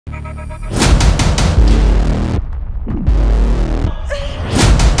Again!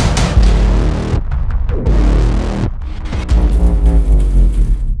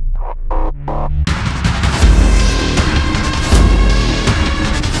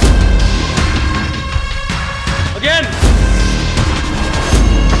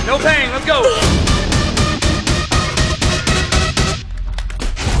 No pain, let's go!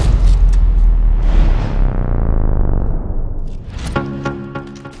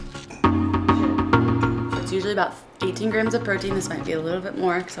 It's usually about 18 grams of protein. This might be a little bit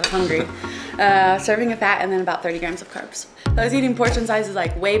more because I was hungry. Serving of fat and then about 30 grams of carbs. I was eating portion sizes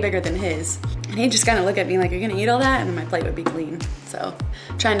like way bigger than his. And he'd just kind of look at me like, you're gonna eat all that? And then my plate would be clean. So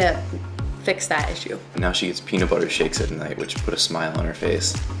trying to fix that issue. Now she gets peanut butter shakes at night, which put a smile on her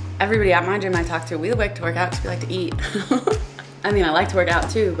face. Everybody at my gym I talk to, we like to work out because we like to eat. I mean, I like to work out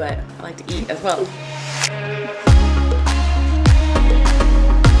too, but I like to eat as well.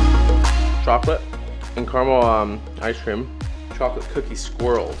 Chocolate and caramel ice cream. Chocolate cookie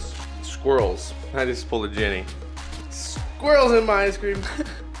swirls. Squirrels. I just pulled a Jenny. Squirrels in my ice cream.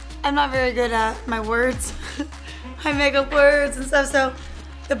 I'm not very good at my words. I make up words and stuff, so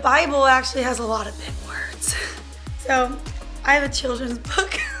the Bible actually has a lot of big words. So I have a children's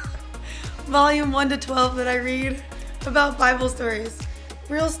book, volume 1 to 12 that I read about Bible stories.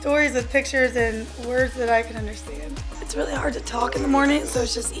 Real stories with pictures and words that I can understand. It's really hard to talk in the morning, so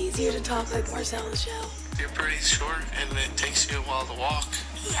it's just easier to talk like Marcel and Shell. You're pretty short and it takes you a while to walk.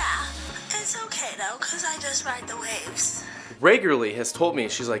 Yeah, it's okay though, because I just ride the waves. Regularly has told me,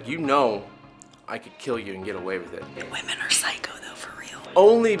 she's like, you know I could kill you and get away with it. Women are psycho though, for real.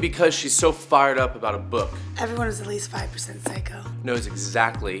 Only because she's so fired up about a book. Everyone is at least 5% psycho. Knows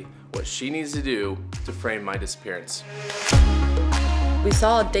exactly what she needs to do to frame my disappearance. We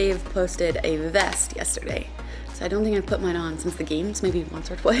saw Dave posted a vest yesterday. So I don't think I've put mine on since the games, maybe once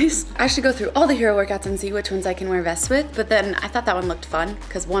or twice. I should go through all the hero workouts and see which ones I can wear vests with, but then I thought that one looked fun,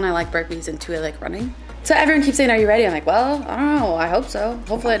 because 1, I like burpees, and 2, I like running. So everyone keeps saying, are you ready? I'm like, well, I don't know, I hope so.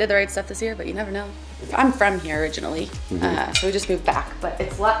 Hopefully I did the right stuff this year, but you never know. I'm from here originally, so we just moved back, but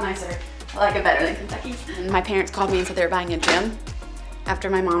it's a lot nicer. I like it better than Kentucky. And my parents called me and said they were buying a gym after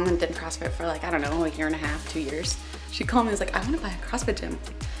my mom had done CrossFit for like, I don't know, a year and a half, 2 years. She called me and was like, I want to buy a CrossFit gym.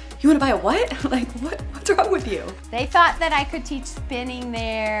 You want to buy a what? Like, what's wrong with you? They thought that I could teach spinning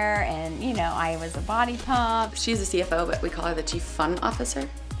there, and you know, I was a body pump. She's the CFO, but we call her the Chief Fun Officer.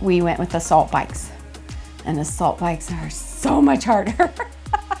 We went with assault bikes, and assault bikes are so much harder.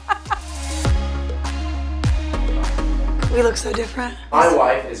 We look so different. My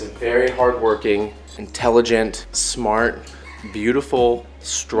wife is a very hardworking, intelligent, smart, beautiful,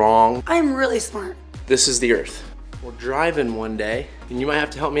 strong. I'm really smart. This is the earth. We're driving one day, and you might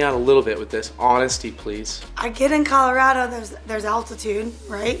have to help me out a little bit with this. Honesty, please. I get in Colorado, there's altitude,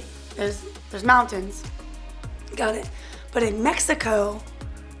 right? There's mountains. Got it. But in Mexico,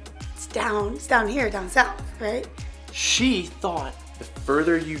 it's down here, down south, right? She thought the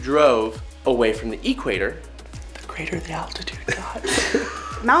further you drove away from the equator, the greater the altitude got.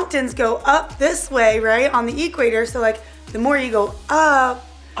 Mountains go up this way, right, on the equator, so like the more you go up,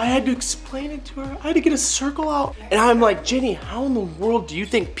 I had to explain it to her. I had to get a circle out. And I'm like, Jenny, how in the world do you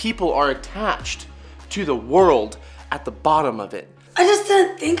think people are attached to the world at the bottom of it? I just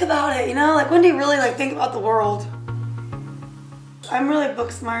didn't think about it, you know? Like, when do you really like think about the world? I'm really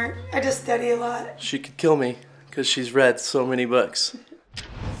book smart. I just study a lot. She could kill me because she's read so many books.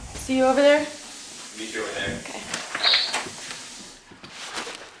 See you over there? Meet you over there. Okay.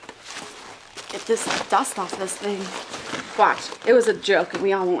 Get this dust off this thing. Watch, it was a joke and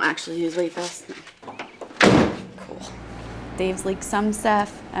we all won't actually use weight vests. Cool. Dave's leaked some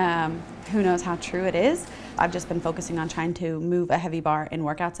stuff. Who knows how true it is. I've just been focusing on trying to move a heavy bar in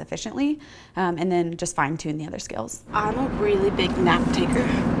workouts efficiently, and then just fine tune the other skills. I'm a really big nap taker.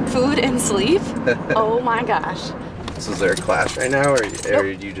 Food and sleep, oh my gosh. So is there a class right now, or are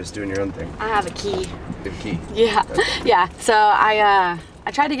you just doing your own thing? I have a key. Good key. Yeah, yeah. So I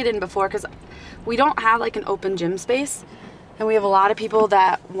tried to get in before because we don't have like an open gym space. And we have a lot of people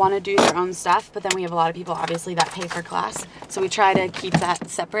that want to do their own stuff, but then we have a lot of people obviously that pay for class. So we try to keep that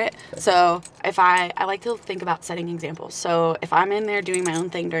separate. So if I like to think about setting examples. So if I'm in there doing my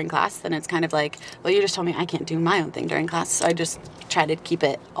own thing during class, then it's kind of like, well, you just told me I can't do my own thing during class. So I just try to keep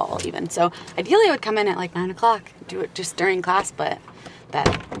it all even. So ideally I would come in at like 9 o'clock, do it just during class, but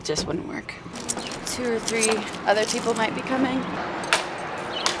that just wouldn't work. 2 or 3 other people might be coming.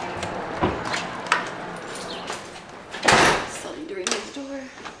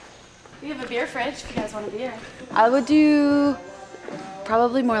 We have a beer fridge if you guys want a beer. I would do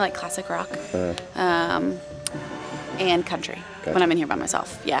probably more like classic rock. and country when I'm in here by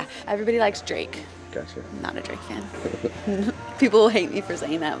myself. Yeah, everybody likes Drake. Gotcha. I'm not a Drake fan. People will hate me for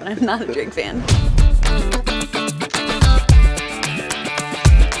saying that, but I'm not a Drake fan.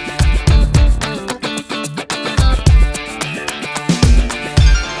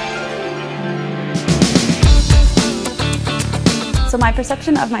 So my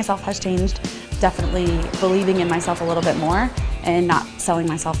perception of myself has changed. Definitely believing in myself a little bit more and not selling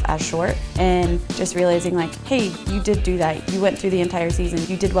myself as short, and just realizing like, hey, you did do that. You went through the entire season.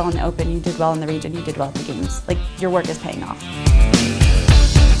 You did well in the Open, you did well in the region, you did well at the games. Like, your work is paying off.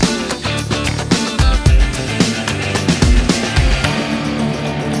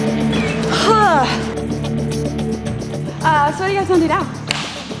 So what do you guys want to do now?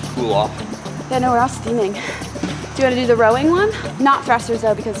 Cool off. Yeah, no, we're all steaming. Do you want to do the rowing one? Not thrusters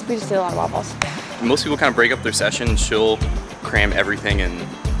though, because we just did a lot of wall balls. Most people kind of break up their session. She'll cram everything in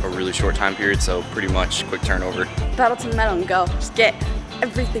a really short time period, so pretty much quick turnover. Pedal to the metal and go. Just get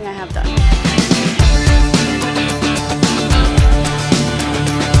everything I have done.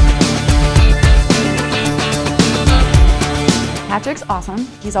 Patrick's awesome.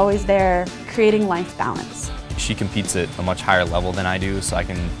 He's always there creating life balance. She competes at a much higher level than I do, so I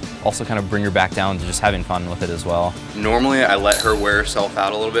can also kind of bring her back down to just having fun with it as well. Normally I let her wear herself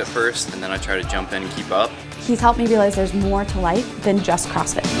out a little bit first, and then I try to jump in and keep up. He's helped me realize there's more to life than just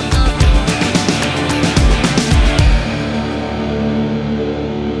CrossFit.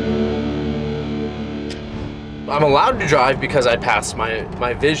 I'm allowed to drive because I passed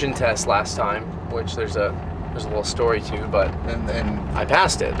my vision test last time, which there's a little story to, but and I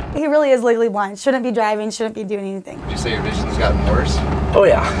passed it. He really is legally blind. Shouldn't be driving, shouldn't be doing anything. Would you say your vision's gotten worse? Oh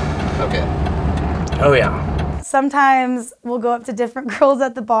yeah. Okay. Oh yeah. Sometimes we'll go up to different girls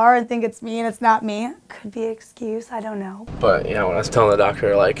at the bar and think it's me and it's not me. Could be an excuse, I don't know. But you know, when I was telling the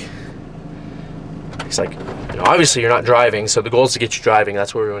doctor, like, he's like, you know, obviously you're not driving, so the goal is to get you driving.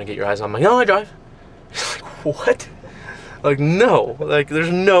 That's where we want to get your eyes on. I'm like, no, I drive. He's like, what? Like, no, like there's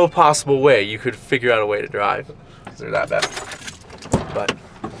no possible way you could figure out a way to drive. They're that bad. But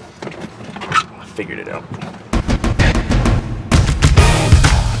I figured it out.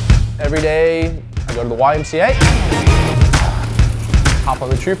 Every day I go to the YMCA, hop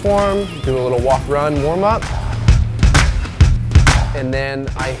on the tree form, do a little walk run warm up, and then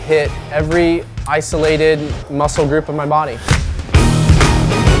I hit every isolated muscle group of my body.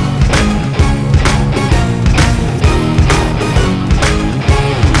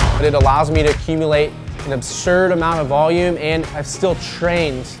 But it allows me to accumulate an absurd amount of volume, and I've still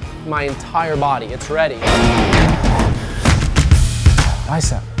trained my entire body. It's ready.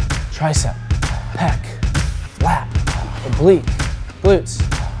 Bicep, tricep, pec, lat, oblique, glutes,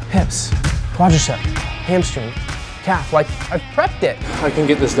 hips, quadricep, hamstring, calf. Like, I've prepped it. I can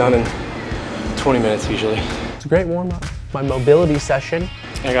get this done in 20 minutes usually. It's a great warm-up. My mobility session,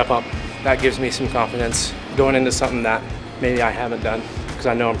 I got pumped. That gives me some confidence going into something that maybe I haven't done, because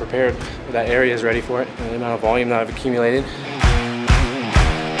I know I'm prepared. That area is ready for it, and the amount of volume that I've accumulated.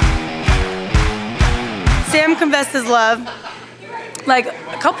 Sam confessed his love like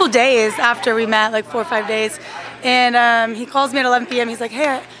a couple days after we met, like 4 or 5 days. And he calls me at 11 p.m. He's like,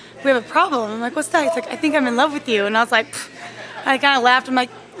 hey, we have a problem. I'm like, what's that? He's like, I think I'm in love with you. And I was like, pfft. I kind of laughed. I'm like,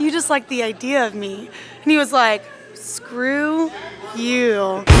 you just like the idea of me. And he was like, screw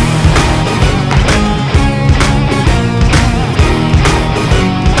you.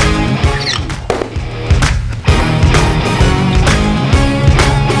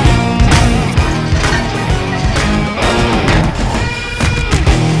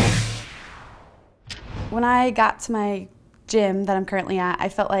 When I got to my gym that I'm currently at, I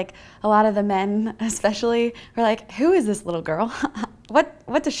felt like a lot of the men especially were like, who is this little girl?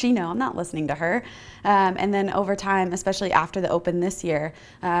 What does she know? I'm not listening to her. And then over time, especially after the Open this year,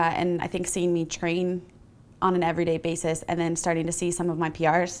 and I think seeing me train on an everyday basis and then starting to see some of my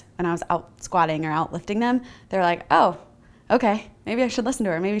PRs when I was out squatting or out lifting them, they're like, oh, okay, maybe I should listen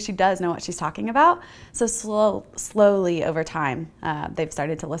to her. Maybe she does know what she's talking about. So slowly over time, they've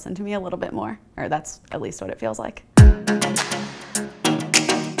started to listen to me a little bit more, or that's at least what it feels like.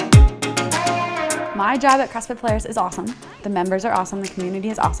 My job at CrossFit Players is awesome. The members are awesome, the community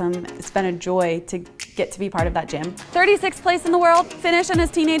is awesome. It's been a joy to get to be part of that gym. 36th place in the world, finished in his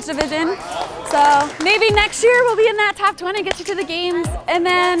teenage division. So maybe next year we'll be in that top 20, get you to the games. And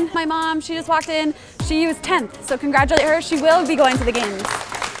then my mom, she just walked in, she was 10th. So congratulate her, she will be going to the games.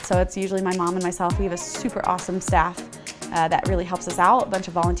 So it's usually my mom and myself. We have a super awesome staff. that really helps us out, a bunch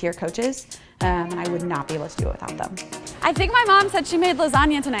of volunteer coaches, and I would not be able to do it without them. I think my mom said she made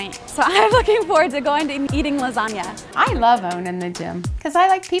lasagna tonight, so I'm looking forward to going to eating lasagna. I love owning the gym because I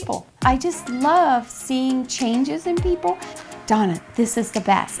like people. I just love seeing changes in people. Donna, this is the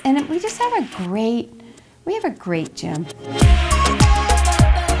best. And we just have a great gym.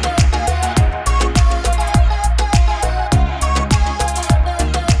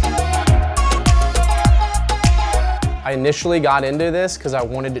 I initially got into this because I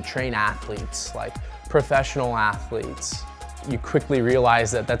wanted to train athletes, like professional athletes. You quickly realize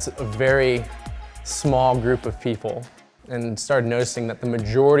that that's a very small group of people, and started noticing that the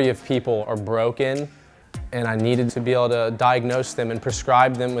majority of people are broken, and I needed to be able to diagnose them and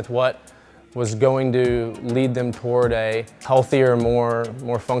prescribe them with what was going to lead them toward a healthier,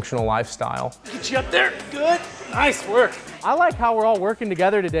 more functional lifestyle. Get you up there, good, nice work. I like how we're all working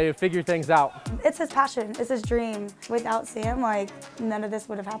together today to figure things out. It's his passion, it's his dream. Without Sam, like, none of this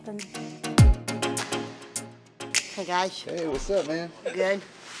would have happened. Hey guys. Hey, what's up, man? Good.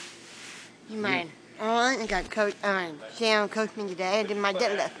 You mind? I got Sam coached me today. I did my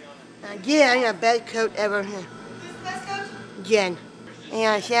deadlift. Yeah, I got best coach ever. Who's the best coach? Jen.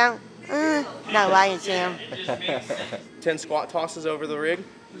 And Sam, not lying, Sam. 10 squat tosses over the rig.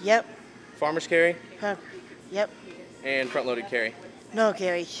 Yep. Farmer's carry. Yep. And front-loaded carry. No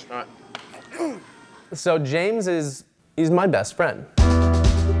carries. All right. So James he's my best friend.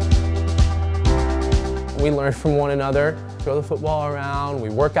 We learn from one another, throw the football around, we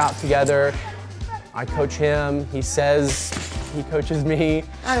work out together. I coach him, he says he coaches me.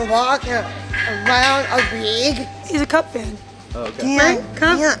 I walk around a rig. He's a Cup fan. Oh, okay. Yeah, Right?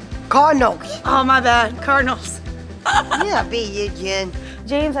 Cup? yeah. Cardinals. Oh, my bad. Cardinals. Yeah, be you, Jen.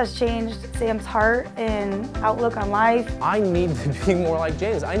 James has changed Sam's heart and outlook on life. I need to be more like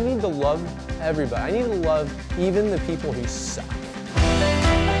James. I need to love everybody. I need to love even the people who suck.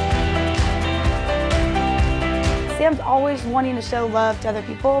 Sam's always wanting to show love to other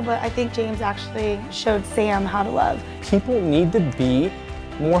people, but I think James actually showed Sam how to love. People need to be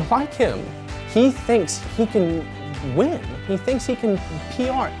more like him. He thinks he can win. He thinks he can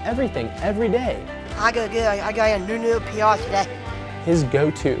PR everything every day. I got a new PR today. His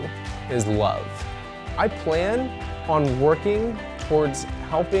go-to is love. I plan on working towards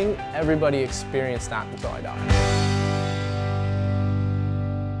helping everybody experience that until I die.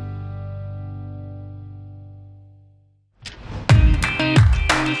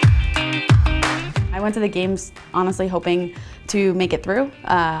 I went to the games honestly hoping to make it through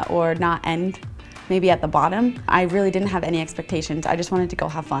or not end maybe at the bottom. I really didn't have any expectations. I just wanted to go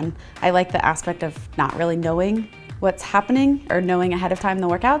have fun. I like the aspect of not really knowing what's happening or knowing ahead of time the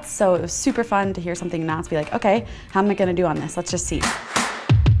workouts, so it was super fun to hear something announced, be like, okay, how am I gonna do on this? Let's just see.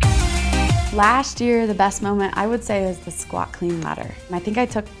 Last year, the best moment I would say was the squat clean ladder. I think I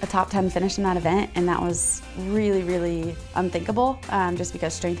took a top 10 finish in that event, and that was really, really unthinkable just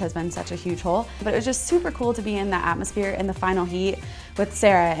because strength has been such a huge hole. But it was just super cool to be in that atmosphere in the final heat with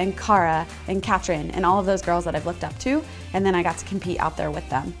Sarah and Cara and Katrin and all of those girls that I've looked up to, and then I got to compete out there with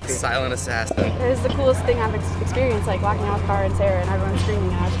them. Silent assassin. It was the coolest thing I've experienced, like walking out with Cara and Sarah and everyone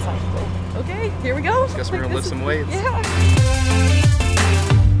screaming. I was just like, okay, here we go. Guess we're gonna lift some weights. Yeah.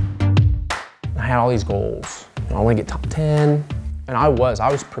 I had all these goals. I want to get top 10, and I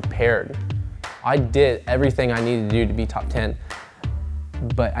was prepared. I did everything I needed to do to be top 10,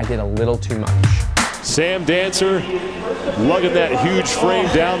 but I did a little too much. Sam Dancer lugging that huge frame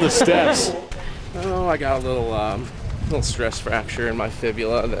down the steps. Oh, I got a little stress fracture in my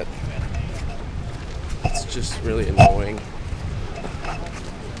fibula that it's just really annoying.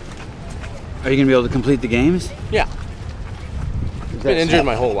 Are you gonna be able to complete the games? Yeah. I've been injured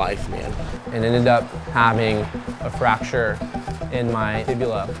my whole life, man. And ended up having a fracture in my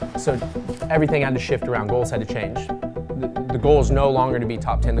fibula. So everything had to shift around, goals had to change. The goal is no longer to be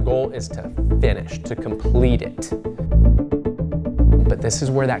top 10, the goal is to finish, to complete it. But this is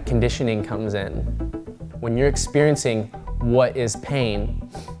where that conditioning comes in. When you're experiencing what is pain,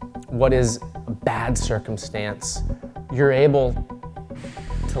 what is a bad circumstance, you're able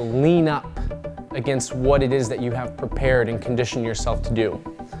to lean up against what it is that you have prepared and conditioned yourself to do,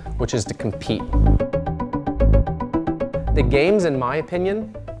 which is to compete. The games, in my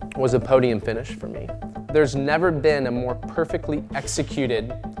opinion, was a podium finish for me. There's never been a more perfectly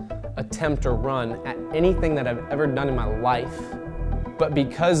executed attempt or run at anything that I've ever done in my life. But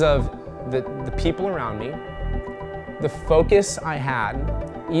because of the people around me, the focus I had,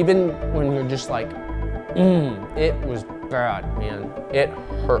 even when you're just like, it was bad, man. It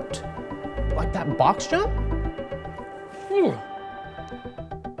hurt. Like that box jump,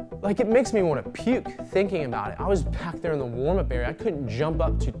 Like, it makes me want to puke thinking about it. I was back there in the warm-up area. I couldn't jump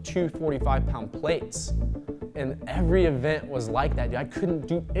up to 2 45-pound plates. And every event was like that. I couldn't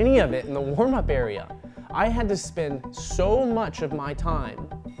do any of it in the warm-up area. I had to spend so much of my time,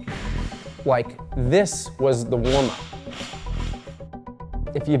 like this was the warm-up.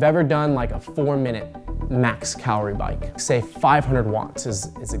 If you've ever done like a 4-minute max calorie bike, say 500 watts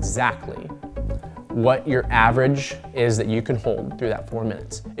is exactly what your average is that you can hold through that 4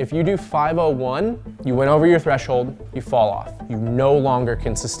 minutes. If you do 501, you went over your threshold, you fall off. You no longer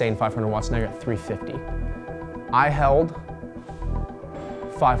can sustain 500 watts, now you're at 350. I held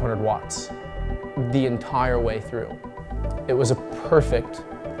 500 watts the entire way through. It was a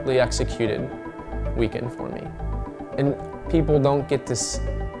perfectly executed weekend for me. And people don't get this,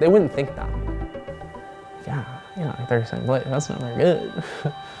 they wouldn't think that. Yeah, they're saying, that's not very good.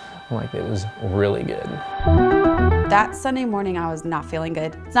 I'm like, it was really good. That Sunday morning, I was not feeling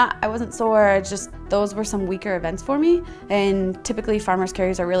good. I wasn't sore, it's just, those were some weaker events for me. And typically farmers'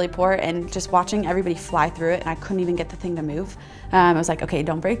 carries are really poor, and just watching everybody fly through it, and I couldn't even get the thing to move. I was like, okay,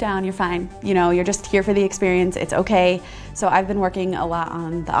 don't break down, you're fine. You know, you're just here for the experience, it's okay. So I've been working a lot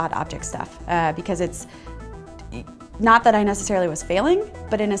on the odd object stuff because it's, not that I necessarily was failing,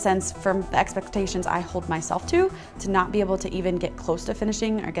 but in a sense, from the expectations I hold myself to not be able to even get close to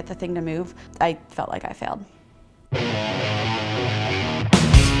finishing or get the thing to move, I felt like I failed.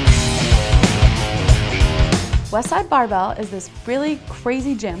 Westside Barbell is this really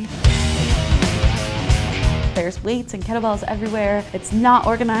crazy gym. There's weights and kettlebells everywhere. It's not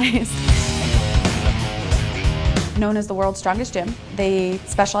organized. Known as the world's strongest gym. They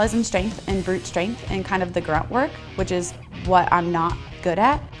specialize in strength and brute strength and kind of the grunt work, which is what I'm not good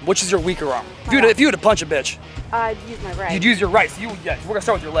at. Which is your weaker arm? If you were to punch a bitch, I'd use my right. You'd use your right. So we're gonna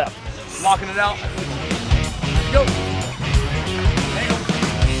start with your left. Locking it out. Go.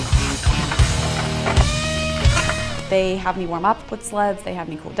 They have me warm up with sleds. They have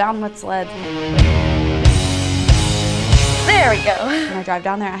me cool down with sleds. There we go. When I drive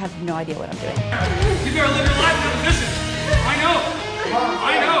down there, I have no idea what I'm doing. You better live your life in that position. I know.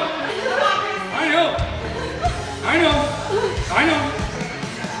 I know. I know. I know. I know.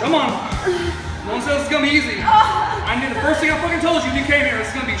 Come on. No one says it's gonna be easy. I knew the first thing I fucking told you when you came here,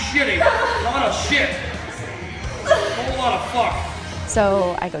 it's gonna be shitty. A lot of shit. A whole lot of fuck.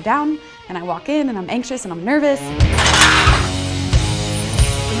 So I go down and I walk in and I'm anxious and I'm nervous.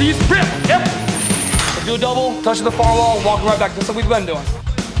 Release, grip. Yep. Do a double, touching the far wall, walking right back. That's what we've been doing.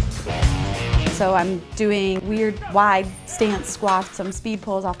 So I'm doing weird wide stance squats, some speed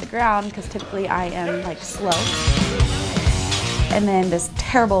pulls off the ground, because typically I am like slow. And then this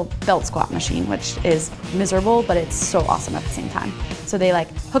terrible belt squat machine, which is miserable, but it's so awesome at the same time. So they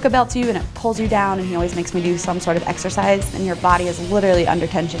like hook a belt to you and it pulls you down, and he always makes me do some sort of exercise, and your body is literally under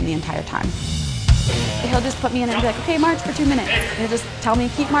tension the entire time. He'll just put me in and be like, okay, march for 2 minutes. And he'll just tell me,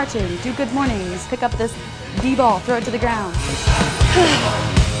 keep marching, do good mornings, pick up this D-ball, throw it to the ground.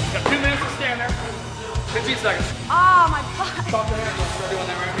 Got 2 minutes to stand there. 15 seconds. Oh, my butt. Stop the hand. Start doing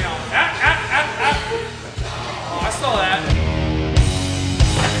that right now. Oh, I saw that.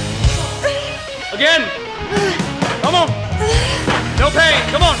 Again. Come on. No pain.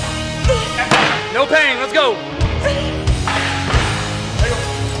 Come on. No pain. Let's go.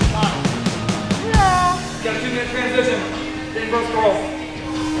 Got a 2-minute transition.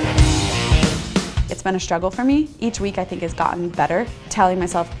 It's been a struggle for me. Each week I think has gotten better. Telling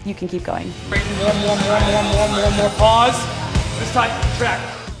myself, you can keep going. More. Pause. This tight. Track.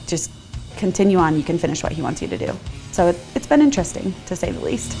 Just continue on, you can finish what he wants you to do. So it's been interesting, to say the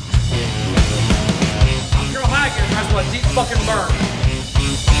least. I'm Girl Hacker, that's what deep fucking burn.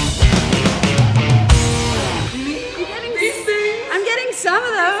 I'm getting some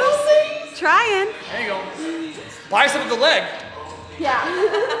of those. Trying. There you go. Bicep of the leg. Yeah.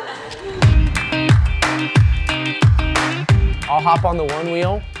 I'll hop on the one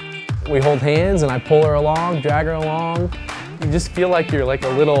wheel, we hold hands and I pull her along, drag her along. You just feel like you're like a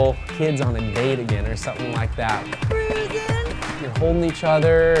little kids on a date again or something like that. You're holding each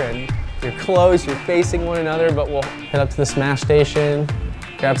other and you're close, you're facing one another, but we'll head up to the Smash Station,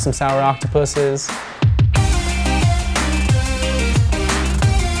 grab some sour octopuses.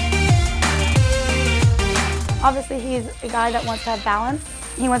 Obviously, he's a guy that wants to have balance.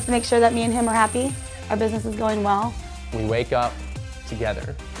 He wants to make sure that me and him are happy. Our business is going well. We wake up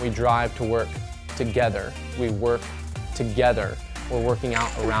together. We drive to work together. We work together. We're working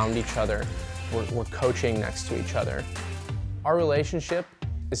out around each other. We're coaching next to each other. Our relationship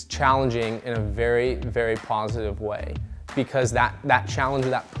is challenging in a very, very positive way because that challenge,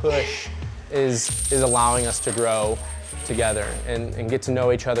 that push is allowing us to grow together and get to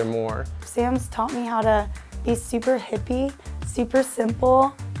know each other more. Sam's taught me how to be super hippie, super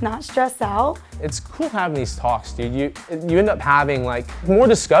simple, not stress out. It's cool having these talks, dude. You end up having like more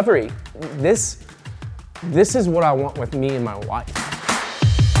discovery. This is what I want with me and my wife.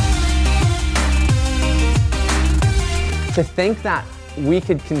 To think that we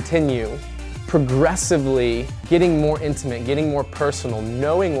could continue progressively getting more intimate, getting more personal,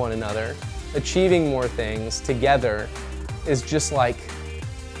 knowing one another, achieving more things together is just like...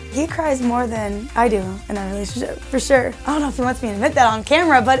 He cries more than I do in our relationship, for sure. I don't know if he wants me to admit that on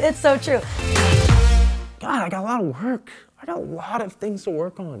camera, but it's so true. God, I got a lot of work. I got a lot of things to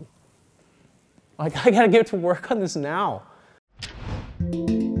work on. Like, I gotta get to work on this now.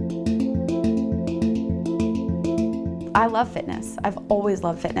 I love fitness. I've always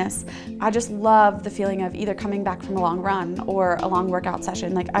loved fitness. I just love the feeling of either coming back from a long run or a long workout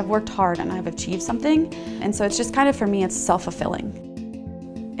session. Like, I've worked hard and I've achieved something. And so it's just kind of, for me, it's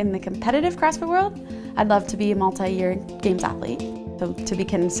self-fulfilling. In the competitive CrossFit world, I'd love to be a multi-year games athlete. So to be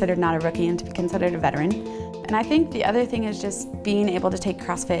considered not a rookie and to be considered a veteran. And I think the other thing is just being able to take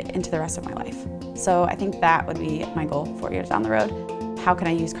CrossFit into the rest of my life. So I think that would be my goal 4 years down the road. How can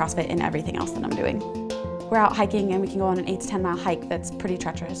I use CrossFit in everything else that I'm doing? We're out hiking and we can go on an 8 to 10 mile hike that's pretty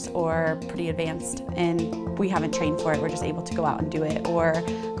treacherous or pretty advanced, and we haven't trained for it. We're just able to go out and do it, or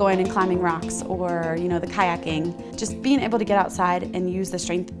going and climbing rocks, or the kayaking. Just being able to get outside and use the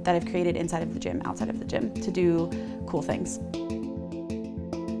strength that I've created inside of the gym, outside of the gym, to do cool things.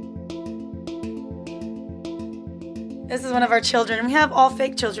 This is one of our children. We have all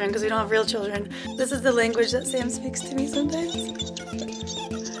fake children because we don't have real children. This is the language that Sam speaks to me sometimes.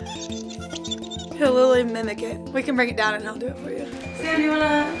 He'll literally mimic it. We can bring it down and he'll do it for you. Sam, you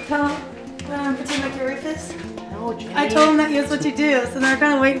wanna pretend like you're Rufus? No, Jenny. I told him that that's what you do, so they're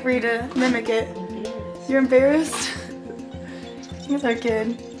kind of waiting for you to mimic it. You're embarrassed? He's our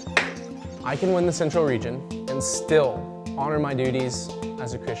kid. I can win the Central Region and still honor my duties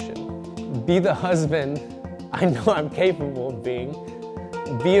as a Christian. Be the husband I know I'm capable of being.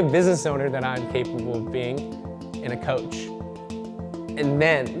 Be a business owner that I'm capable of being, and a coach. And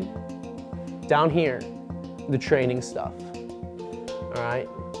then, down here, the training stuff, all right?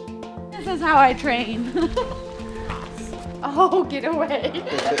 This is how I train. Oh, get away.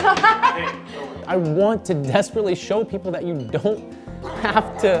 I want to desperately show people that you don't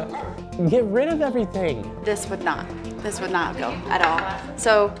have to get rid of everything. This would not go at all.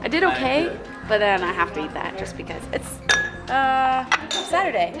 So I did okay, but then I have to eat that just because it's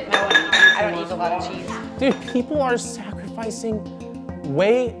Saturday. I don't eat a lot of cheese. Dude, people are sacrificing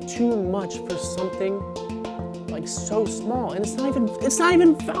way too much for something like so small, and it's not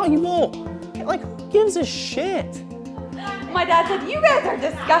even valuable. Like, who gives a shit? My dad said, "You guys are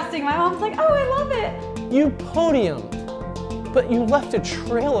disgusting." My mom's like, "Oh, I love it." You podiumed, but you left a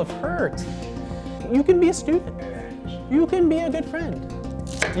trail of hurt. You can be a student. You can be a good friend.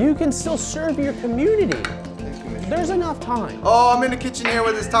 You can still serve your community. There's enough time. Oh, I'm in the kitchen here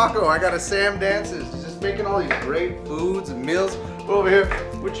with this taco. I got a Sam Dancer. He's just making all these great foods and meals. We're over here,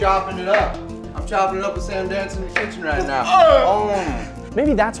 we're chopping it up. I'm chopping it up with Sam Dancer in the kitchen right now. Oh.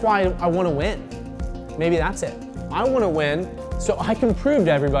 Maybe that's why I want to win. Maybe that's it. I want to win so I can prove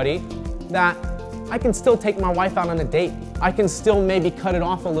to everybody that I can still take my wife out on a date. I can still maybe cut it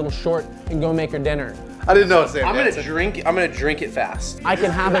off a little short and go make her dinner. I didn't know Sam I'm Dancer. gonna drink it fast. I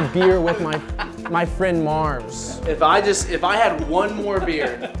can have a beer with my friend Mars. If I had one more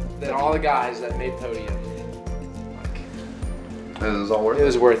beer than all the guys that made podium, it was all worth it. It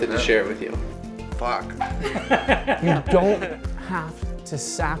was worth it to share it with you. Fuck. You don't have to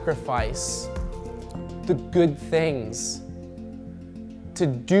sacrifice the good things to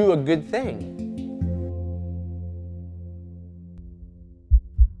do a good thing.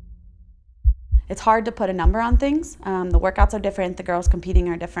 It's hard to put a number on things. The workouts are different, the girls competing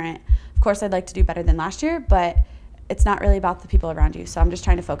are different. Of course, I'd like to do better than last year, but it's not really about the people around you, so I'm just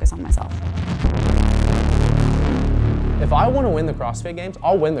trying to focus on myself. If I want to win the CrossFit Games,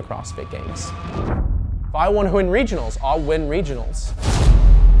 I'll win the CrossFit Games. If I want to win regionals, I'll win regionals.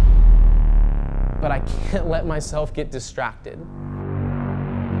 But I can't let myself get distracted.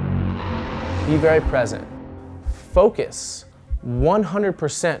 Be very present. Focus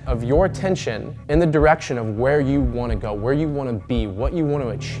 100% of your attention in the direction of where you want to go, where you want to be, what you want to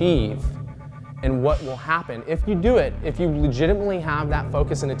achieve, and what will happen. If you do it, if you legitimately have that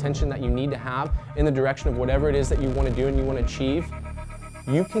focus and attention that you need to have in the direction of whatever it is that you want to do and you want to achieve,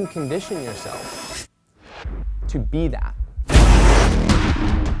 you can condition yourself to be that.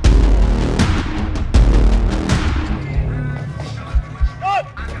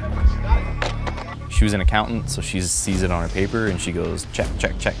 She was an accountant, so she sees it on her paper and she goes, check,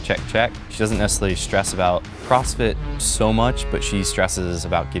 check, check, check, check. She doesn't necessarily stress about CrossFit so much, but she stresses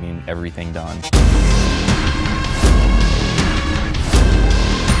about getting everything done.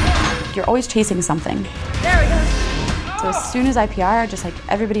 You're always chasing something. There we go. So as soon as I PR, just like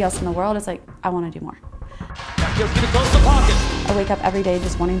everybody else in the world, it's like, I want to do more. I wake up every day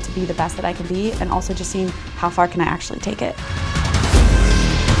just wanting to be the best that I can be, and also just seeing how far can I actually take it.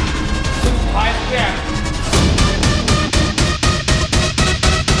 High step.